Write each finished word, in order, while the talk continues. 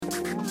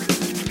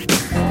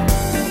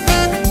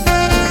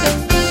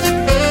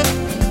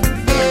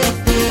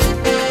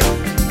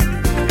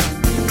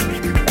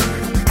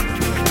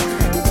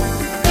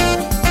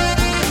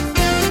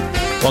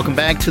Welcome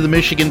back to the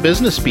Michigan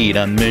Business Beat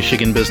on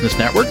Michigan Business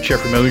Network.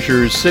 Jeffrey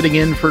Mosier is sitting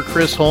in for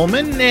Chris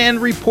Holman and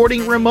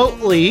reporting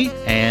remotely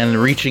and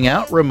reaching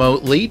out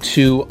remotely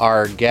to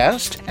our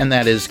guest, and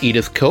that is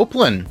Edith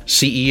Copeland,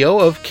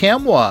 CEO of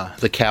CAMW,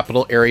 the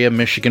Capital Area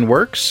Michigan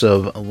Works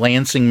of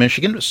Lansing,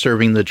 Michigan,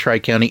 serving the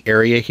Tri-County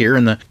area here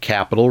in the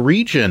capital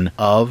region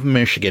of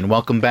Michigan.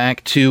 Welcome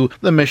back to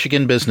the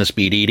Michigan Business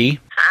Beat, Edie.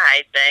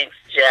 Hi, thanks,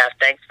 Jeff.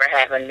 Thanks for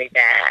having me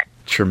back.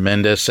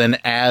 Tremendous. And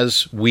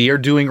as we are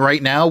doing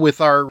right now with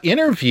our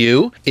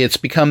interview, it's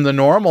become the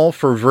normal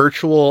for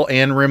virtual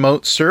and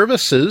remote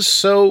services.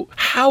 So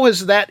how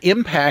has that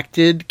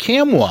impacted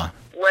CAMW?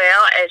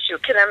 Well, as you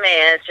can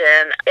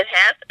imagine, it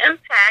has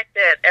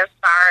impacted as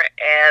far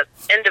as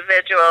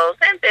individuals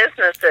and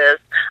businesses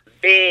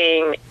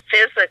being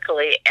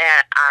physically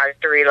at our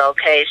 3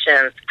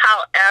 locations.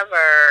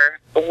 However,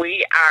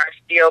 we are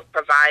still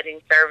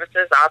providing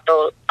services,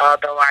 although our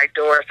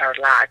doors are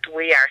locked.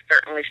 We are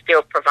certainly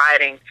still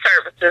providing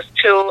services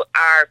to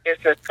our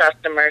business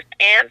customers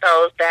and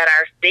those that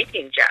are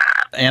seeking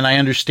jobs. And I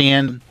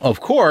understand,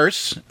 of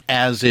course,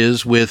 as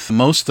is with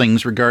most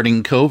things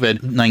regarding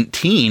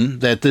COVID-19,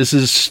 that this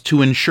is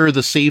to ensure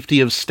the safety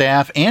of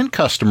staff and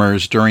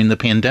customers during the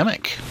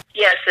pandemic.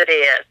 Yes, it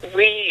is.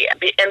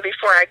 And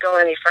before I go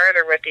any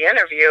further with the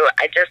interview,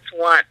 I just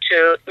want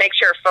to make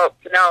sure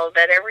folks know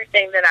that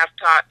everything that I've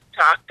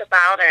talked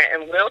about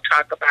and will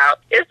talk about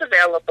is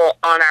available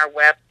on our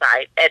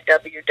website at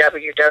www.camw.org.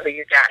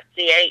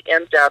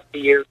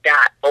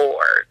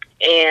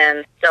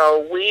 And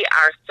so we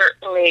are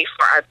certainly,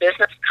 for our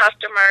business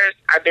customers,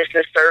 our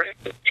business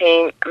services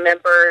team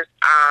members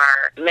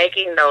are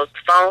making those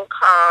phone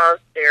calls.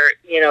 They're,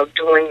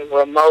 doing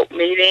remote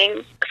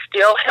meetings,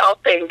 still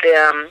helping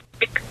them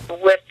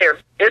with their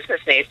business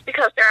needs,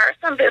 because there are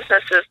some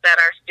businesses that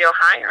are still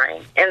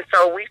hiring. And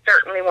so we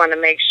certainly want to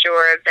make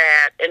sure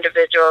that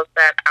individuals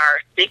that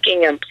are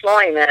seeking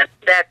employment,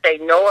 that they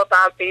know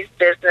about these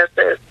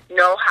businesses,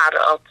 know how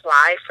to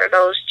apply for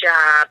those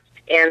jobs.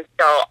 And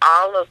so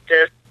all of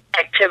this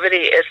activity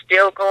is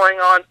still going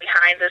on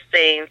behind the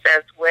scenes,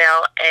 as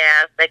well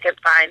as they can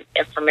find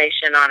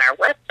information on our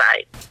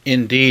website.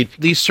 Indeed.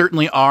 These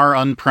certainly are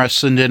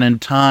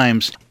unprecedented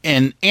times.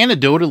 And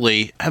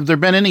anecdotally, have there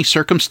been any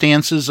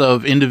circumstances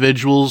of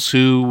individuals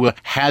who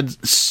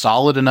had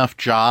solid enough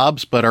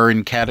jobs but are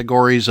in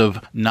categories of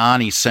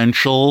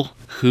non-essential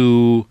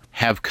who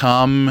have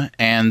come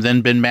and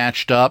then been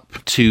matched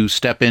up to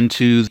step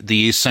into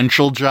the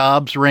essential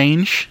jobs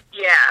range?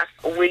 Yes,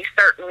 we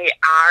certainly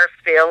are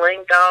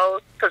filling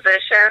those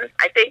positions.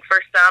 I think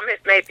for some it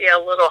may be a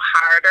little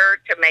harder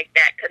to make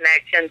that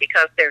connection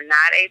because they're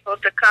not able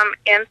to come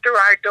in through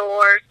our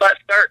doors, but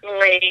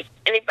certainly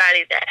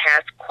anybody that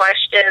has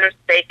questions,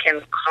 they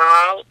can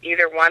call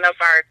either one of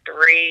our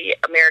 3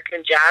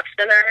 American Job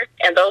Centers,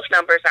 and those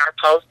numbers are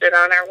posted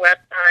on our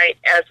website,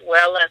 as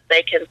well as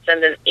they can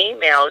send an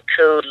email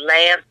to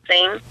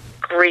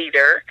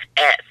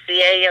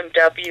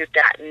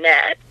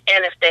lansing.greeter@camw.net.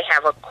 And if they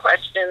have a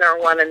question or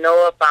want to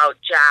know about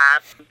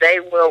jobs, they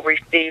will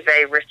receive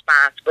a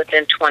response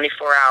within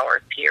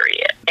 24-hour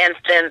period. And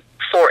then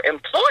for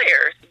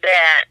employers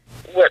that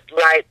would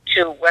like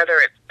to, whether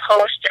it's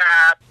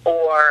post-job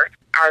or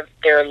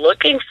they're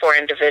looking for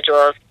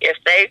individuals, if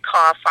they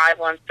call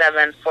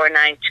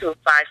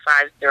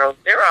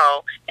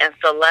 517-492-5500 and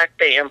select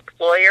the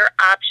employer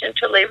option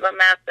to leave a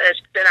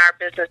message, then our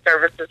business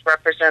services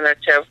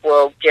representative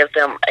will give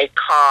them a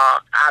call,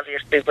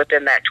 obviously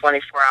within that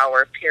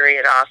 24-hour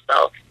period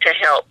also, to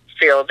help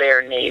fill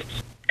their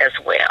needs as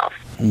well.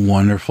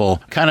 Wonderful.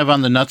 Kind of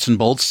on the nuts and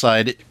bolts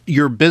side,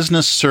 your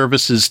business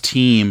services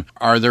team,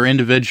 are there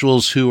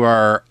individuals who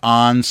are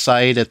on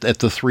site at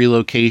the 3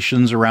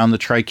 locations around the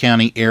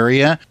Tri-County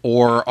area,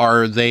 or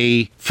are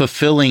they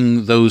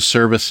fulfilling those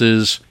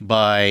services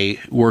by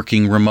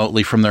working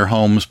remotely from their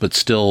homes but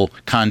still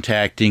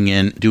contacting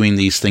and doing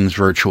these things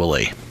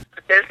virtually?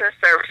 The business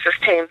services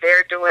team,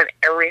 they're doing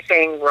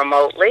everything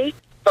remotely.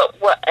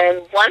 But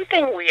one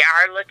thing we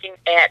are looking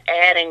at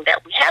adding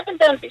that we haven't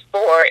done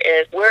before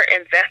is we're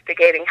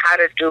investigating how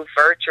to do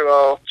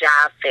virtual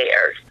job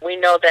fairs. We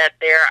know that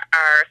there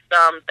are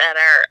some that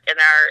are in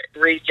our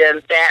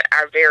region that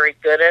are very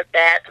good at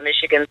that,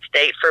 Michigan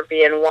State for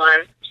being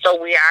one. So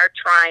we are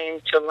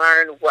trying to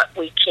learn what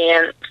we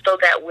can so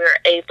that we're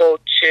able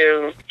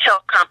to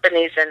help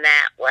companies in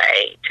that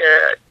way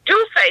to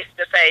do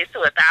face-to-face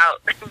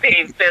without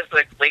being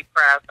physically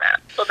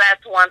present. So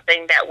that's one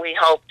thing that we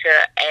hope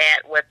to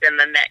add within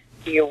the next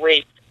few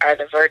weeks are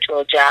the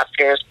virtual job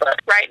fairs. But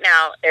right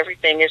now,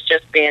 everything is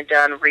just being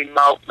done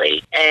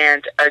remotely.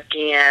 And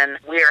again,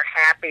 we're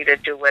happy to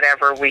do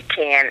whatever we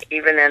can,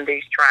 even in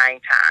these trying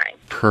times.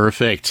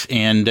 Perfect.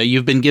 And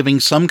you've been giving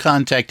some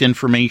contact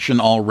information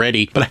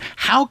already, but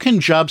how can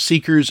job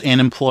seekers and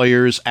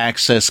employers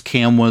access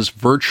CAMW's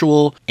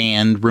virtual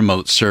and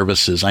remote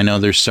services? I know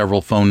there's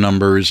several phone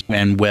numbers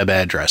and web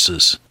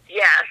addresses.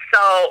 Yeah,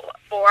 so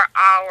for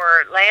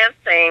our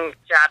Lansing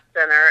Job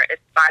Center,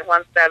 it's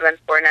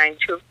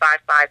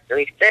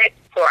 517-492-5536.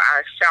 For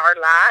our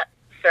Charlotte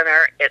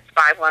Center, it's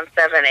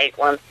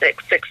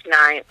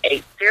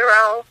 517-816-6980.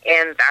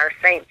 And our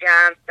St.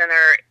 John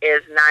Center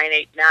is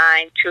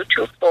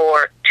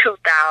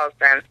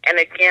 989-224-2000. And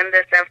again,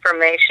 this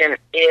information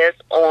is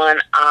on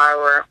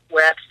our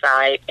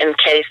website in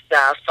case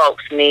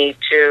folks need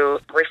to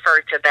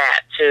refer to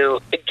that to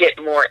get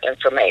more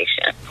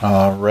information.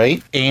 All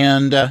right.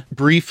 And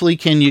briefly,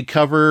 can you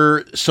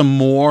cover some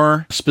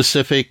more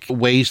specific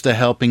ways to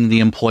helping the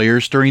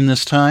employers during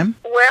this time?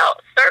 Well,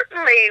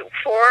 certainly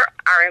for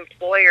our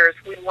employers,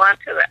 we want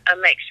to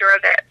make sure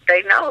that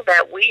they know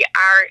that we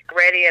are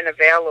ready and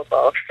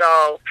available.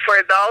 So for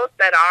those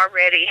that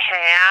already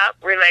have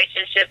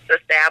relationships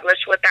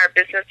established with our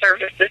business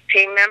services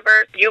team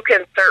members, you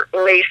can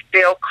certainly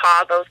still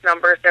call those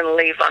numbers and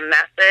leave a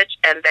message,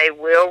 and they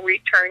will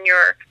return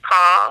your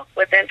call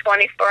within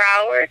 24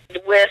 hours.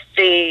 With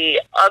the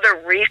other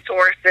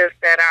resources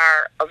that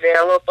are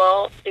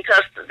available,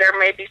 because there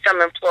may be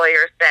some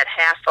employers that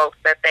have folks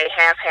that they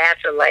have had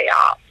to lay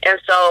off. And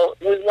so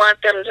we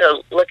want them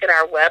to look at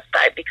our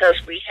website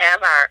because we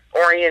have our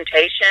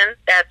orientation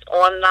that's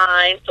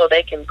online so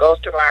they can go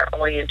through our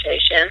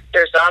orientation.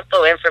 There's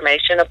also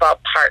information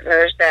about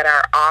partners that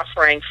are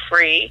offering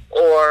free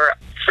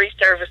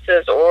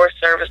services or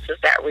services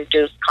that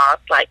reduce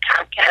costs like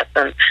Comcast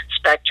and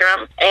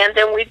Spectrum. And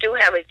then we do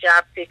have a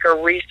job seeker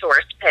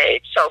resource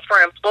page. So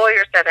for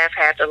employers that have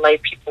had to lay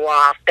people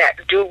off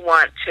that do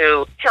want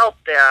to help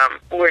them,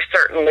 we're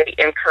certainly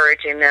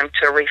encouraging them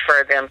to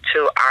refer them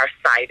to our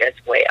site as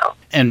well.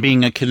 And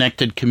being a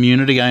connected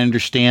community, I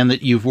understand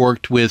that you've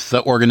worked with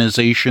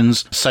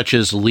organizations such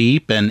as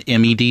LEAP and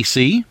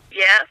MEDC.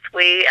 Yes,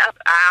 I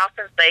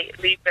often say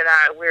LEAP and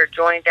we're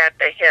joined at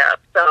the hip.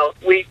 So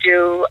we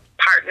do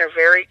partner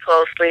very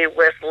closely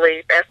with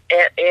LEAP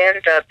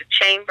and the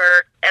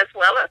Chamber, as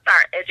well as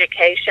our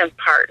education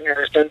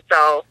partners. And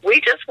so we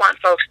just want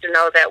folks to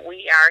know that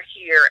we are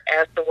here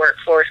as the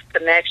Workforce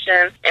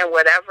Connection, and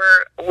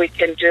whatever we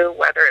can do,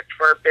 whether it's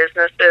for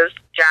businesses,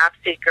 job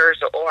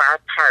seekers, or our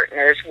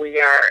partners,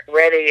 we are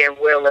ready and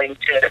willing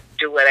to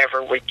do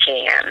whatever we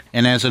can.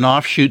 And as an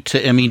offshoot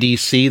to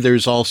MEDC,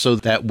 there's also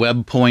that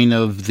web point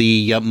of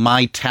the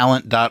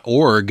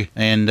mytalent.org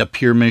and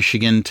Pure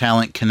Michigan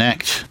Talent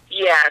Connect.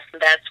 Yes,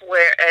 that's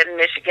where in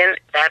Michigan,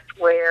 that's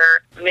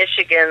where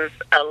Michigan's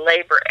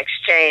labor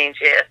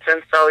exchange is.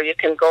 And so you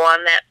can go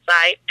on that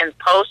site and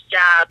post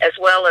jobs, as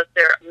well as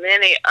there are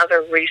many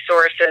other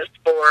resources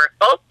for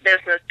both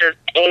businesses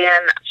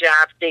and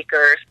job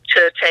seekers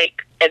to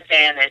take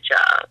advantage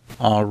of.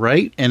 All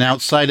right. And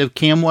outside of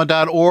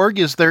CAMW.org,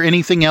 is there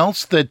anything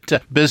else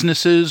that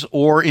businesses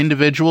or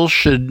individuals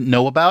should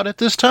know about at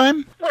this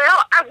time?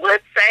 Well, I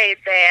would say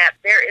that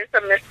there is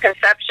a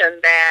misconception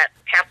that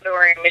Capital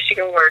Area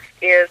Michigan Works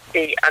is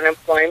the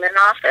unemployment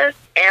office,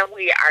 and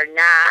we are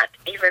not,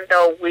 even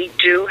though we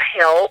do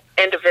help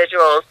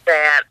individuals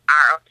that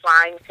are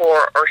applying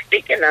for or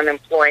seeking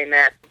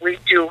unemployment. We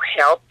do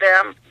help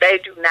them. They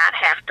do not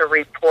have to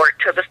report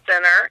to the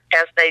center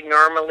as they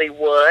normally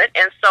would.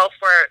 And so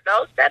for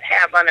those that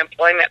have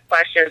unemployment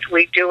questions,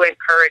 we do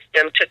encourage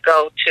them to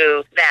go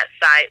to that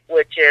site,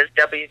 which is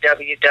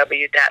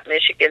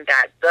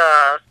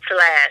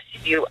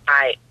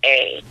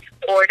www.michigan.gov/UIA,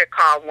 or to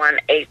call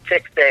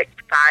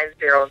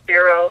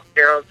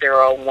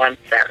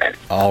 1-866-500-0017.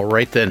 All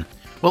right, then.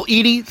 Well,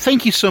 Edie,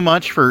 thank you so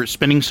much for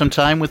spending some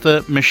time with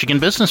the Michigan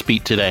Business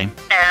Beat today.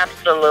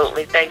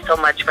 Absolutely. Thanks so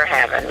much for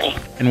having me.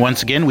 And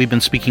once again, we've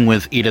been speaking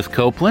with Edith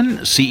Copeland,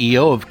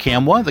 CEO of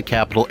CAMW, the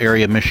Capital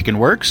Area Michigan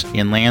Works,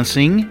 in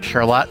Lansing,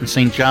 Charlotte, and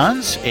St.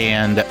 John's.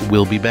 And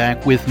we'll be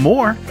back with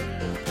more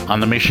on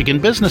the Michigan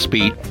Business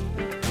Beat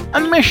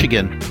on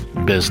Michigan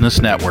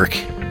Business Network.